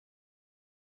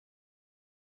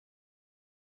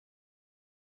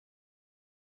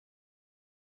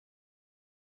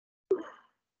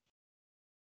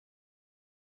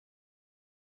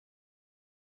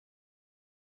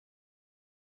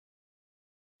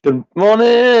Good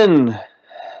morning.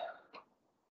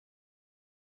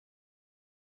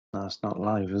 No, it's not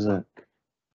live, is it?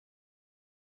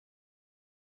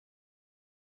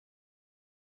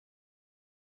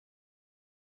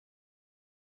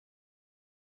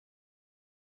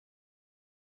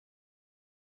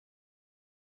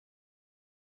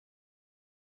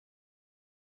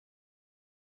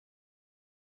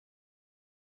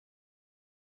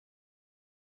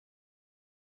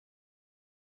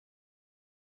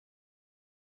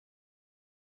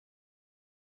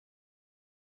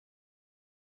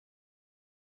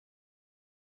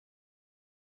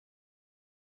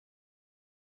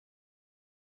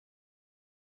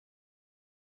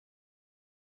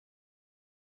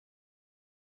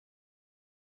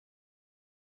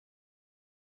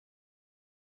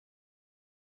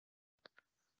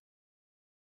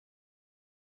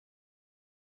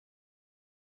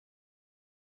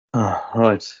 Oh,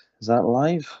 right. Is that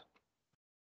live?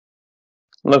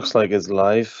 Looks like it's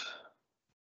live.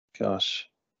 Gosh.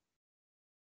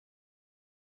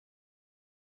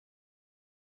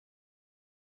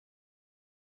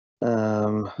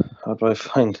 How do I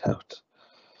find out?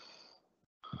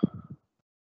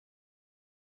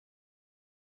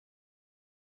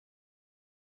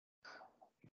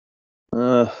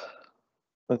 Uh,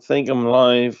 I think I'm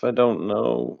live. I don't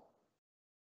know.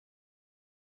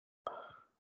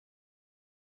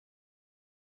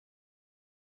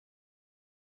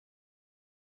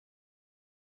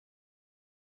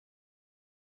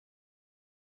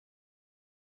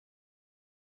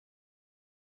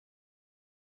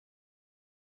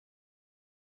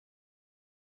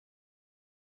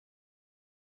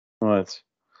 Right.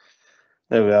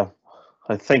 There we are.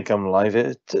 I think I'm live.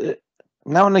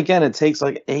 Now and again it takes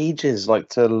like ages like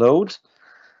to load.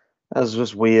 That's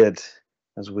just weird.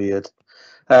 That's weird.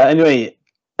 Anyway,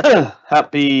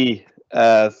 happy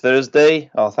Thursday.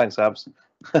 Oh, thanks, Abs.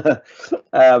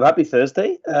 Happy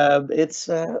Thursday. It's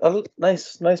a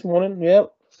nice morning. Yeah,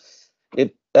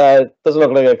 it doesn't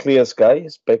look like a clear sky.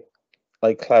 It's a bit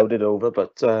like clouded over,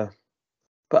 but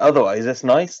otherwise it's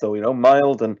nice though.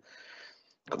 Mild and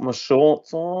got my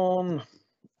shorts on.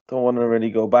 Don't want to really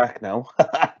go back now.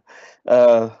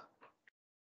 uh,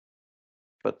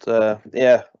 but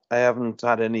yeah, I haven't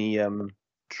had any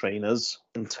trainers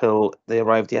until they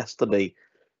arrived yesterday.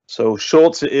 So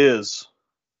shorts it is.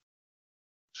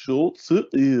 Shorts it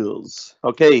is.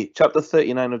 Okay, chapter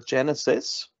 39 of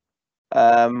Genesis.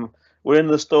 Um, we're in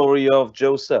the story of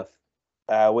Joseph,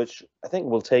 which I think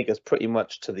will take us pretty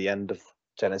much to the end of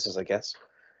Genesis, I guess.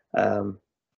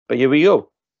 But here we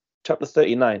go. Chapter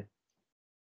 39.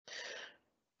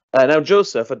 Now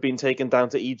Joseph had been taken down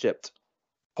to Egypt.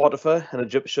 Potiphar, an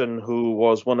Egyptian who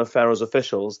was one of Pharaoh's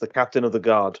officials, the captain of the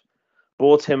guard,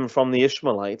 brought him from the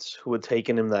Ishmaelites who had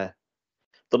taken him there.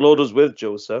 The Lord was with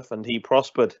Joseph, and he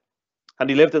prospered, and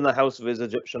he lived in the house of his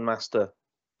Egyptian master.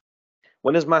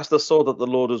 When his master saw that the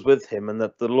Lord was with him, and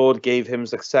that the Lord gave him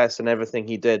success in everything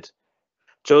he did,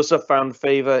 Joseph found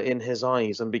favor in his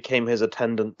eyes and became his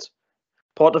attendant.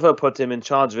 Potiphar put him in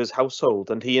charge of his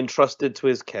household, and he entrusted to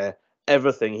his care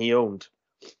everything he owned.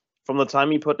 From the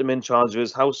time he put him in charge of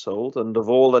his household and of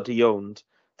all that he owned,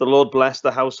 the Lord blessed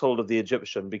the household of the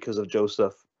Egyptian because of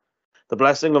Joseph. The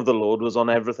blessing of the Lord was on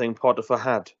everything Potiphar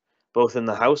had, both in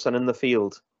the house and in the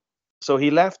field. So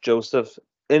he left Joseph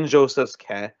in Joseph's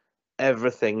care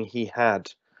everything he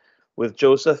had, with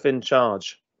Joseph in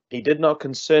charge. He did not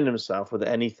concern himself with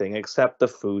anything except the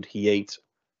food he ate.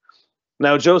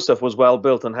 Now Joseph was well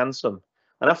built and handsome,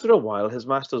 and after a while his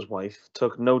master's wife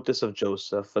took notice of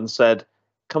Joseph and said,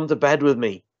 "Come to bed with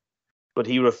me." But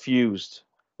he refused.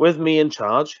 "With me in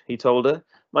charge," he told her,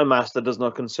 "my master does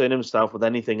not concern himself with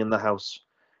anything in the house.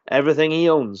 Everything he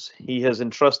owns he has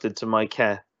entrusted to my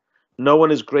care. No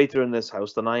one is greater in this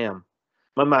house than I am.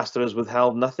 My master has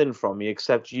withheld nothing from me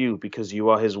except you, because you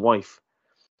are his wife.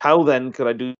 How then could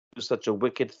I do such a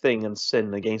wicked thing and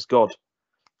sin against God?"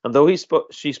 And though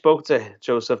she spoke to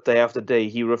Joseph day after day,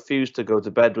 he refused to go to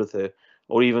bed with her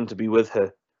or even to be with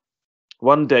her.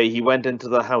 One day he went into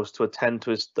the house to attend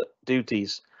to his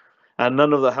duties, and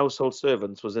none of the household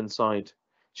servants was inside.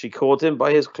 She caught him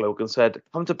by his cloak and said,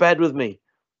 "Come to bed with me."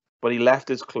 But he left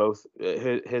his cloak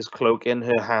in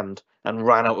her hand and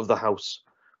ran out of the house.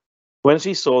 When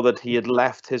she saw that he had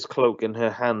left his cloak in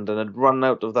her hand and had run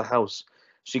out of the house,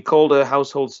 she called her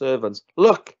household servants.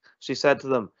 "Look," she said to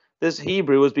them, "this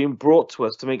Hebrew has been brought to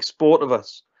us to make sport of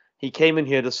us. He came in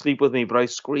here to sleep with me, but I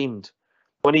screamed.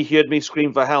 When he heard me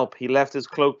scream for help, he left his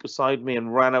cloak beside me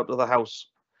and ran out of the house."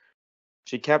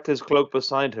 She kept his cloak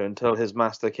beside her until his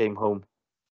master came home.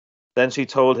 Then she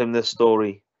told him this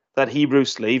story. "That Hebrew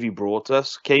slave you brought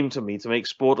us came to me to make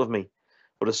sport of me.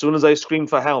 But as soon as I screamed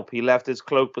for help, he left his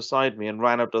cloak beside me and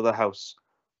ran out of the house.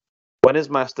 When his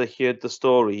master heard the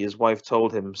story, his wife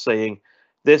told him, saying,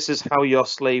 "This is how your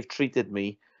slave treated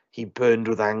me." He burned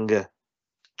with anger.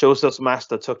 Joseph's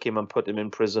master took him and put him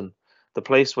in prison, the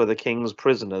place where the king's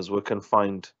prisoners were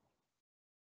confined.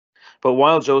 But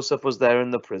while Joseph was there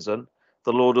in the prison,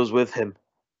 the Lord was with him.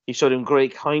 He showed him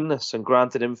great kindness and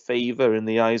granted him favor in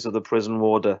the eyes of the prison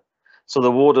warder. So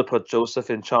the warder put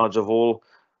Joseph in charge of all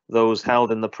those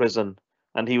held in the prison,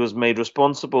 and he was made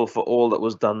responsible for all that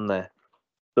was done there.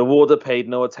 The warder paid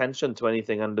no attention to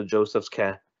anything under Joseph's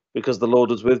care, because the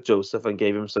Lord was with Joseph and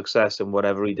gave him success in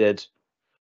whatever he did.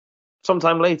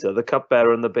 Sometime later, the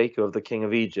cupbearer and the baker of the king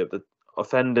of Egypt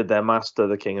offended their master,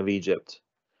 the king of Egypt.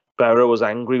 Pharaoh was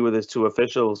angry with his two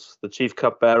officials, the chief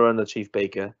cupbearer and the chief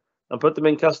baker, and put them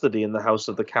in custody in the house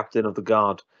of the captain of the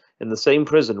guard, in the same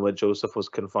prison where Joseph was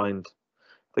confined.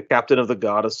 The captain of the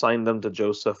guard assigned them to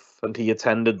Joseph, and he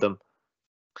attended them.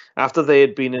 After they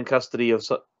had been in custody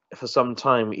for some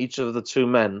time, each of the two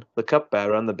men, the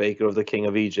cupbearer and the baker of the king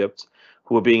of Egypt,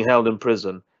 who were being held in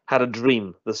prison, had a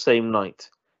dream the same night,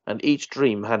 and each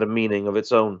dream had a meaning of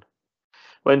its own.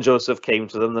 When Joseph came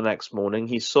to them the next morning,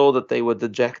 he saw that they were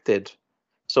dejected.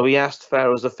 So he asked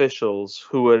Pharaoh's officials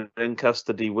who were in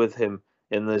custody with him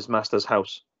in his master's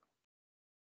house,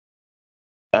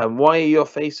 "Why are your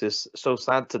faces so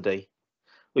sad today?"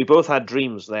 "We both had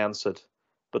dreams," they answered,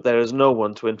 "but there is no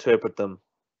one to interpret them."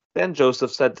 Then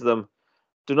Joseph said to them,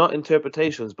 "Do not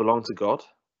interpretations belong to God?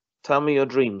 Tell me your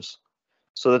dreams."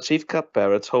 So the chief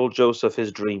cupbearer told Joseph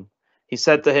his dream. He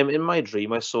said to him, "In my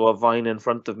dream I saw a vine in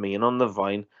front of me, and on the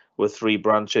vine were 3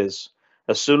 branches.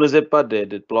 As soon as it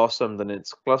budded, it blossomed, and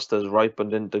its clusters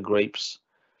ripened into grapes.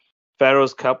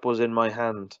 Pharaoh's cup was in my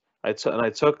hand. I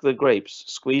took the grapes,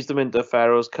 squeezed them into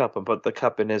Pharaoh's cup, and put the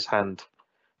cup in his hand."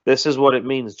 "This is what it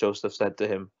means," Joseph said to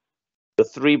him. "The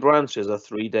 3 branches are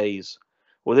 3 days.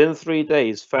 Within 3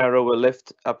 days, Pharaoh will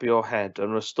lift up your head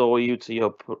and restore you to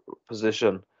your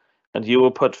position, and you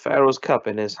will put Pharaoh's cup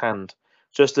in his hand,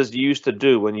 just as you used to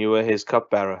do when you were his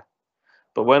cupbearer.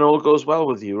 But when all goes well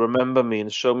with you, remember me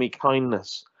and show me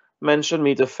kindness. Mention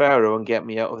me to Pharaoh and get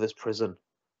me out of this prison.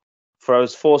 For I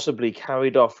was forcibly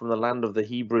carried off from the land of the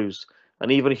Hebrews,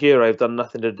 and even here I have done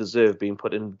nothing to deserve being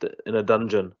put in a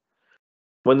dungeon."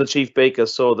 When the chief baker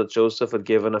saw that Joseph had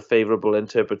given a favorable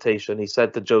interpretation, he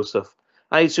said to Joseph,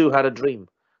 "I too had a dream.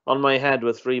 On my head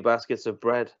were 3 baskets of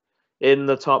bread. In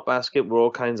the top basket were all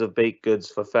kinds of baked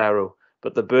goods for Pharaoh,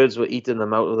 but the birds were eating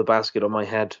them out of the basket on my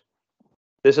head."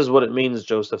 "This is what it means,"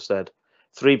 Joseph said.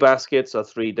 3 baskets are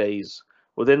 3 days.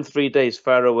 Within 3 days,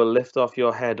 Pharaoh will lift off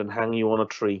your head and hang you on a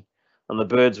tree, and the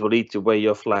birds will eat away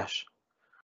your flesh."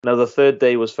 Now the 3rd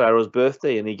day was Pharaoh's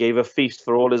birthday, and he gave a feast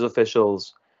for all his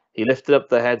officials. He lifted up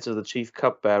the heads of the chief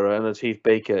cupbearer and the chief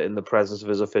baker in the presence of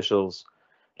his officials.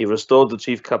 He restored the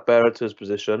chief cupbearer to his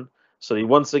position, so he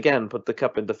once again put the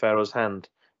cup into Pharaoh's hand,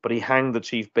 but he hanged the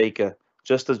chief baker,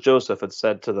 just as Joseph had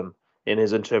said to them in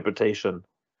his interpretation.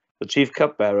 The chief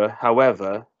cupbearer,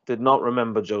 however, did not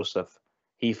remember Joseph.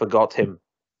 He forgot him.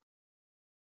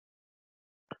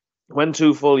 When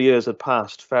 2 full years had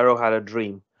passed, Pharaoh had a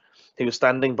dream. He was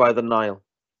standing by the Nile.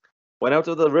 When out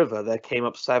of the river there came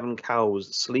up 7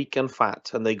 cows, sleek and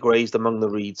fat, and they grazed among the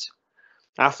reeds.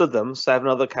 After them 7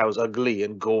 other cows, ugly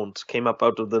and gaunt, came up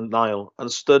out of the Nile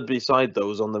and stood beside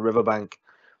those on the river bank.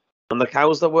 And the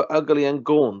cows that were ugly and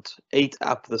gaunt ate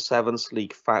up the 7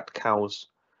 sleek, fat cows.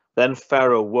 Then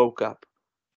Pharaoh woke up.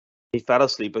 He fell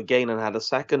asleep again and had a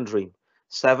second dream.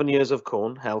 7 years of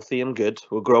corn, healthy and good,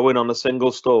 were growing on a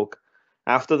single stalk.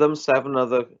 After them 7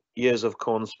 other years of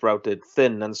corn sprouted,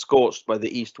 thin and scorched by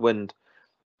the east wind.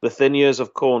 The thin years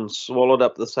of corn swallowed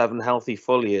up the 7 healthy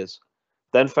full years.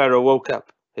 Then Pharaoh woke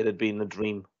up. It had been a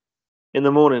dream. In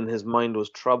the morning his mind was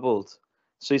troubled,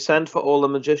 so he sent for all the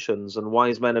magicians and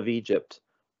wise men of Egypt.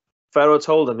 Pharaoh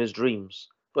told them his dreams,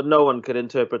 but no one could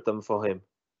interpret them for him.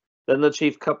 Then the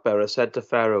chief cupbearer said to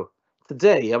Pharaoh,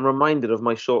 "Today I'm reminded of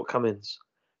my shortcomings.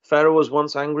 Pharaoh was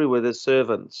once angry with his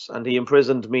servants, and he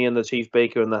imprisoned me and the chief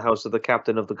baker in the house of the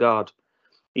captain of the guard.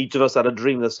 Each of us had a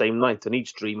dream the same night, and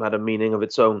each dream had a meaning of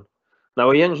its own. Now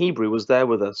a young Hebrew was there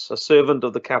with us, a servant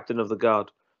of the captain of the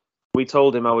guard. We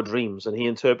told him our dreams, and he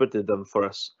interpreted them for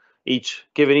us,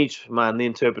 giving each man the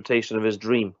interpretation of his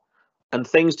dream. And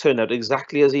things turned out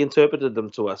exactly as he interpreted them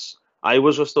to us. I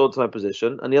was restored to my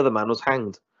position, and the other man was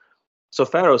hanged." So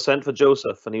Pharaoh sent for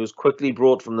Joseph, and he was quickly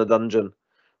brought from the dungeon.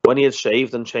 When he had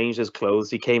shaved and changed his clothes,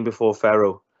 he came before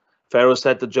Pharaoh. Pharaoh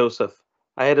said to Joseph,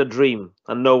 "I had a dream,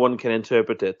 and no one can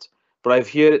interpret it. But I've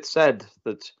heard it said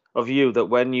of you that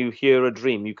when you hear a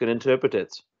dream, you can interpret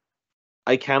it."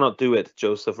 "I cannot do it,"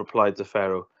 Joseph replied to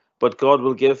Pharaoh. but God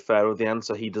will give Pharaoh the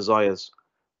answer he desires."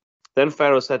 Then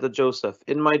Pharaoh said to Joseph,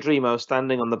 "In my dream I was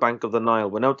standing on the bank of the Nile,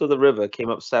 when out of the river came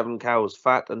up 7 cows,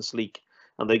 fat and sleek,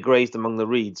 and they grazed among the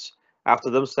reeds. After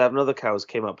them 7 other cows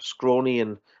came up, scrawny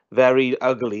and very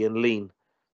ugly and lean.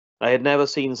 I had never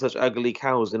seen such ugly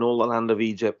cows in all the land of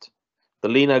Egypt. The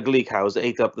lean, ugly cows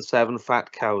ate up the 7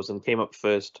 fat cows and came up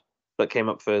first.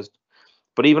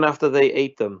 But even after they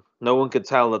ate them, no one could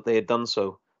tell that they had done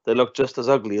so. They looked just as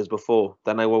ugly as before.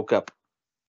 Then I woke up.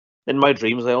 In my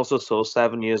dreams, I also saw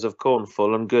 7 ears of corn,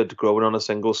 full and good, growing on a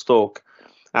single stalk.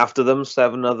 After them,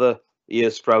 7 other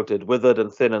ears sprouted, withered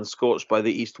and thin and scorched by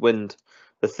the east wind.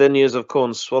 The thin ears of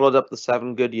corn swallowed up the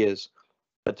 7 good ears.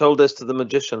 I told this to the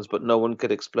magicians, but no one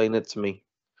could explain it to me."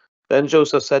 Then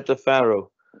Joseph said to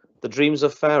Pharaoh, "The dreams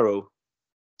of Pharaoh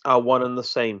are one and the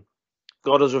same.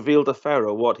 God has revealed to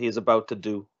Pharaoh what he is about to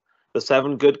do. The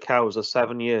 7 good cows are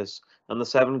 7 years, and the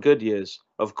 7 good years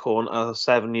of corn are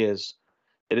 7 years.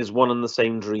 It is one and the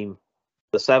same dream.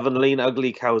 The 7 lean,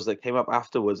 ugly cows that came up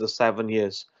afterwards are 7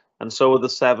 years, and so are the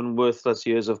 7 worthless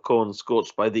ears of corn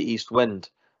scorched by the east wind.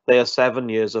 They are 7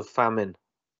 years of famine.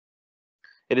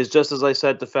 It is just as I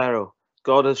said to Pharaoh.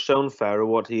 God has shown Pharaoh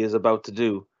what he is about to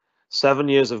do. 7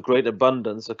 years of great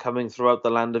abundance are coming throughout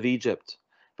the land of Egypt,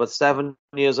 but 7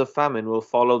 years of famine will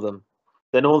follow them.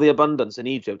 Then all the abundance in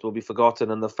Egypt will be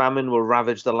forgotten, and the famine will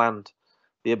ravage the land.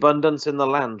 The abundance in the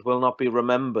land will not be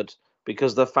remembered,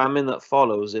 because the famine that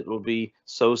follows it will be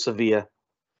so severe.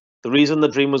 The reason the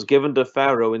dream was given to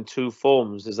Pharaoh in 2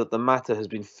 forms is that the matter has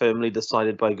been firmly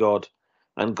decided by God,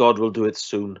 and God will do it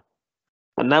soon.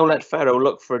 And now let Pharaoh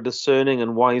look for a discerning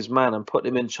and wise man and put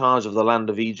him in charge of the land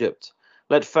of Egypt.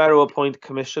 Let Pharaoh appoint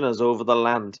commissioners over the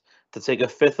land to take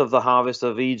 1/5 of the harvest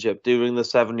of Egypt during the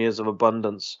 7 years of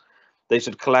abundance. They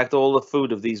should collect all the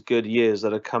food of these good years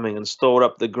that are coming and store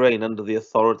up the grain under the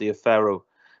authority of Pharaoh,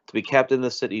 to be kept in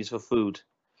the cities for food.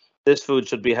 This food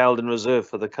should be held in reserve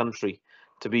for the country,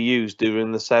 to be used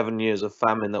during the 7 years of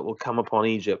famine that will come upon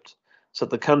Egypt, so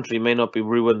that the country may not be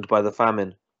ruined by the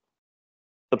famine."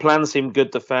 The plan seemed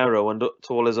good to Pharaoh and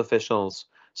to all his officials.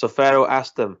 So Pharaoh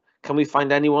asked them, "Can we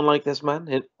find anyone like this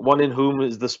man, one in whom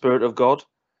is the Spirit of God?"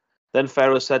 Then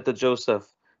Pharaoh said to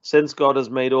Joseph, "Since God has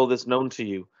made all this known to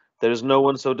you, there is no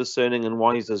one so discerning and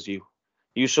wise as you.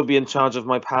 You shall be in charge of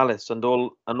my palace, and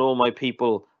all my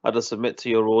people are to submit to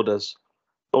your orders.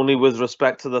 Only with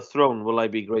respect to the throne will I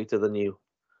be greater than you."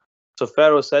 So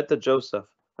Pharaoh said to Joseph,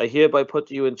 "I hereby put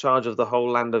you in charge of the whole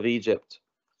land of Egypt."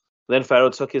 Then Pharaoh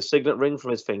took his signet ring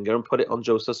from his finger and put it on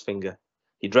Joseph's finger.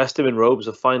 He dressed him in robes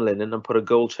of fine linen and put a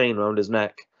gold chain round his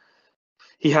neck.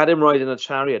 He had him ride in a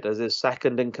chariot as his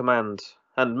second in command,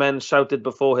 and men shouted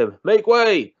before him, "Make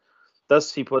way!"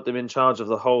 Thus he put him in charge of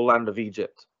the whole land of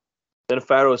Egypt. Then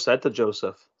Pharaoh said to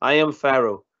Joseph, "I am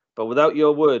Pharaoh, but without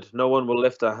your word no one will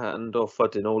lift a hand or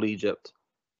foot in all Egypt."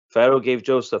 Pharaoh gave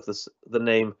Joseph the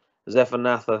name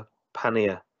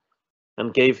Zaphenath-Paneah,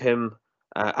 and gave him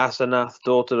Asenath,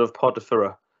 daughter of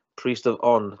Potiphar, priest of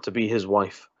On, to be his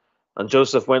wife. And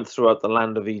Joseph went throughout the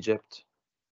land of Egypt.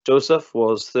 Joseph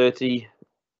was 30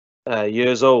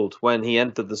 years old when he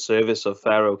entered the service of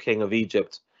Pharaoh, king of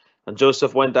Egypt. And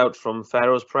Joseph went out from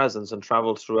Pharaoh's presence and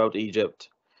traveled throughout Egypt.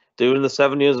 During the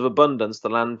 7 years of abundance, the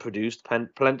land produced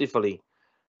plentifully.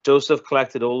 Joseph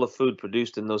collected all the food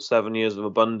produced in those 7 years of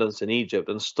abundance in Egypt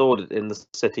and stored it in the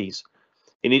cities.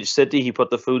 In each city, he put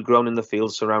the food grown in the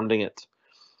fields surrounding it.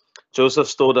 Joseph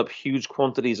stored up huge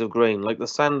quantities of grain, like the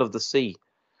sand of the sea.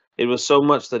 It was so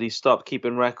much that he stopped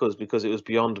keeping records because it was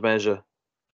beyond measure.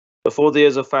 Before the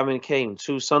years of famine came,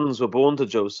 2 sons were born to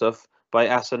Joseph by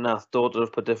Asenath, daughter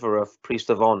of Potiphar, priest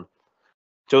of On.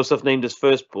 Joseph named his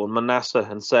firstborn Manasseh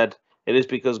and said, "It is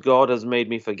because God has made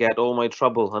me forget all my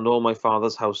trouble and all my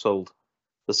father's household."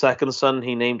 The second son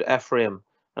he named Ephraim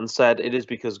and said, "It is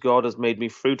because God has made me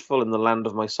fruitful in the land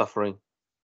of my suffering."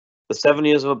 The 7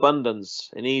 years of abundance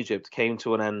in Egypt came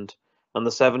to an end, and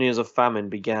the 7 years of famine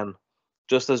began.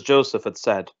 Just as Joseph had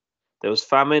said, there was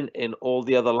famine in all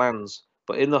the other lands,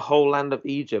 but in the whole land of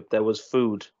Egypt there was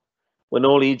food. When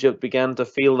all Egypt began to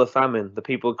feel the famine, the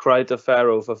people cried to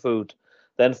Pharaoh for food.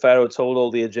 Then Pharaoh told all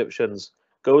the Egyptians,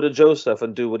 "Go to Joseph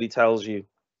and do what he tells you."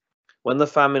 When the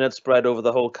famine had spread over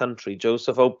the whole country,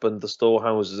 Joseph opened the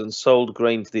storehouses and sold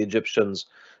grain to the Egyptians,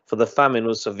 for the famine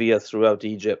was severe throughout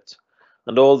Egypt.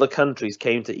 And all the countries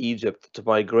came to Egypt to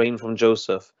buy grain from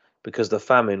Joseph, because the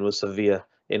famine was severe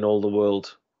in all the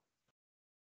world.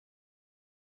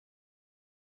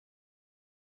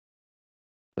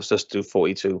 Let's just do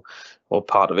 42, or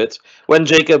part of it. When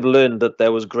Jacob learned that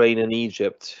there was grain in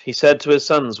Egypt, he said to his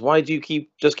sons, "Why do you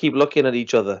just keep looking at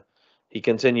each other?" He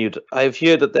continued, "I have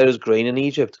heard that there is grain in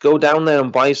Egypt. Go down there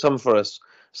and buy some for us,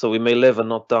 so we may live and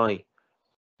not die."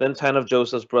 Then 10 of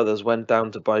Joseph's brothers went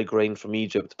down to buy grain from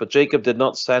Egypt, but Jacob did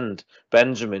not send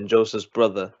Benjamin, Joseph's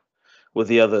brother, with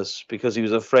the others, because he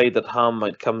was afraid that harm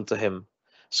might come to him.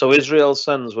 So Israel's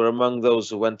sons were among those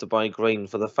who went to buy grain,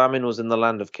 for the famine was in the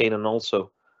land of Canaan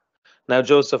also. Now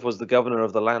Joseph was the governor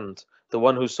of the land, the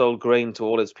one who sold grain to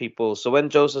all its people. So when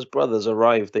Joseph's brothers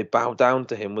arrived, they bowed down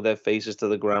to him with their faces to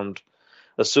the ground.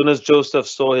 As soon as Joseph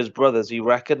saw his brothers, he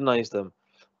recognized them,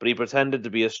 but he pretended to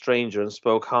be a stranger and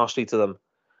spoke harshly to them.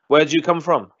 "Where do you come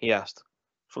from?" he asked.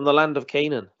 "From the land of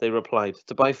Canaan," they replied,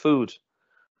 "to buy food."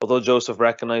 Although Joseph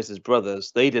recognized his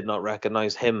brothers, they did not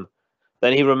recognize him.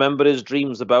 Then he remembered his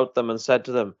dreams about them and said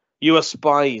to them, "You are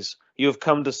spies. You have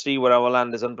come to see where our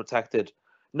land is unprotected."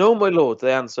 "No, my lord,"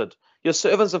 they answered. "Your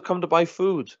servants have come to buy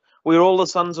food. We are all the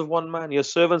sons of one man. Your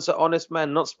servants are honest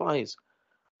men, not spies."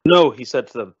 "No," he said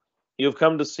to them. "You have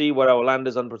come to see where our land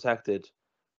is unprotected."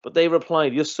 But they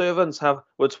replied, "Your servants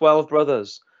were 12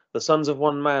 brothers, the sons of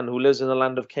one man who lives in the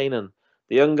land of Canaan.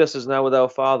 The youngest is now with our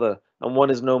father, and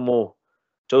one is no more."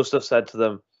 Joseph said to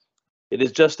them, "It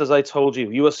is just as I told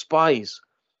you. You are spies,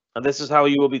 and this is how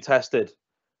you will be tested.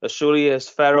 As surely as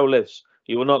Pharaoh lives,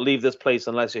 you will not leave this place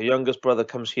unless your youngest brother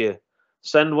comes here.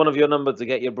 Send one of your number to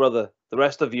get your brother. The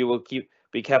rest of you will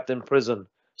be kept in prison,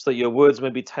 so that your words may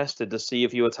be tested to see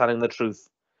if you are telling the truth.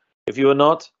 If you are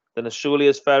not, then as surely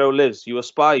as Pharaoh lives, you are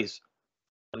spies."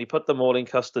 And he put them all in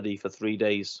custody for 3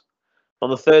 days. On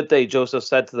the third day, Joseph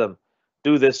said to them,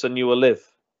 "Do this and you will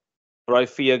live, for I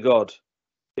fear God.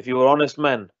 If you are honest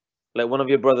men, let one of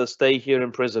your brothers stay here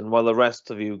in prison while the rest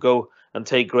of you go and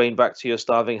take grain back to your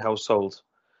starving household.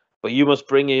 But you must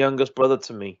bring your youngest brother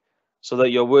to me, so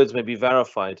that your words may be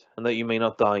verified and that you may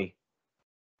not die."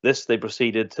 This they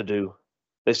proceeded to do.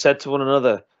 They said to one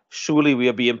another, "Surely we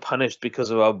are being punished because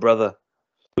of our brother.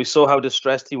 We saw how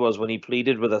distressed he was when he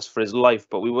pleaded with us for his life,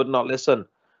 but we would not listen.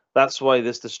 That's why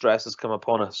this distress has come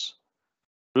upon us."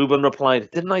 Reuben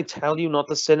replied, "Didn't I tell you not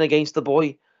to sin against the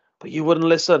boy? But you wouldn't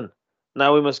listen.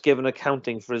 Now we must give an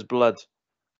accounting for his blood."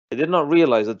 They did not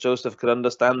realize that Joseph could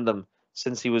understand them,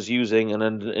 since he was using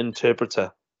an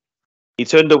interpreter. He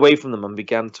turned away from them and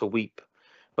began to weep,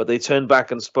 but they turned back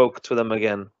and spoke to them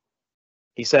again.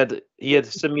 He said he had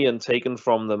Simeon taken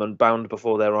from them and bound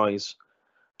before their eyes.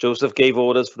 Joseph gave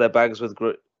orders for their bags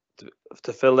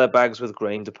to fill their bags with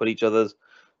grain, to put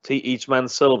each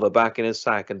man's silver back in his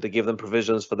sack, and to give them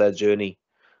provisions for their journey.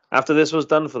 After this was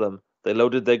done for them, they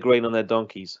loaded their grain on their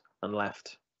donkeys and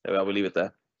left. There we are, we'll leave it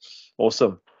there.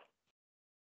 Awesome.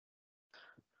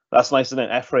 That's nice, isn't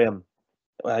it? Ephraim.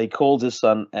 He called his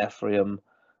son Ephraim.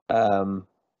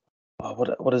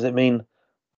 What does it mean?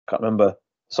 Can't remember.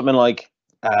 Something like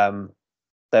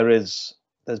there's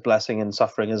blessing in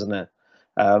suffering, isn't it?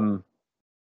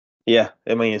 Yeah,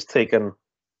 I mean it's taken.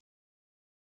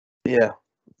 Yeah,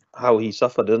 how he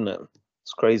suffered, isn't it?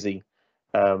 It's crazy.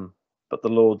 But the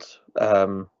Lord,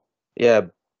 yeah,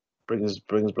 brings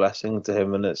blessing to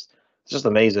him, and it's just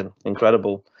amazing,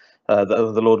 incredible.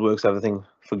 The Lord works everything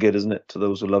for good, isn't it, to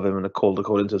those who love him and are called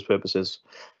according to his purposes.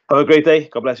 Have a great day.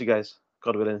 God bless you guys.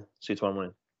 God willing. See you tomorrow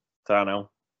morning. Ta now.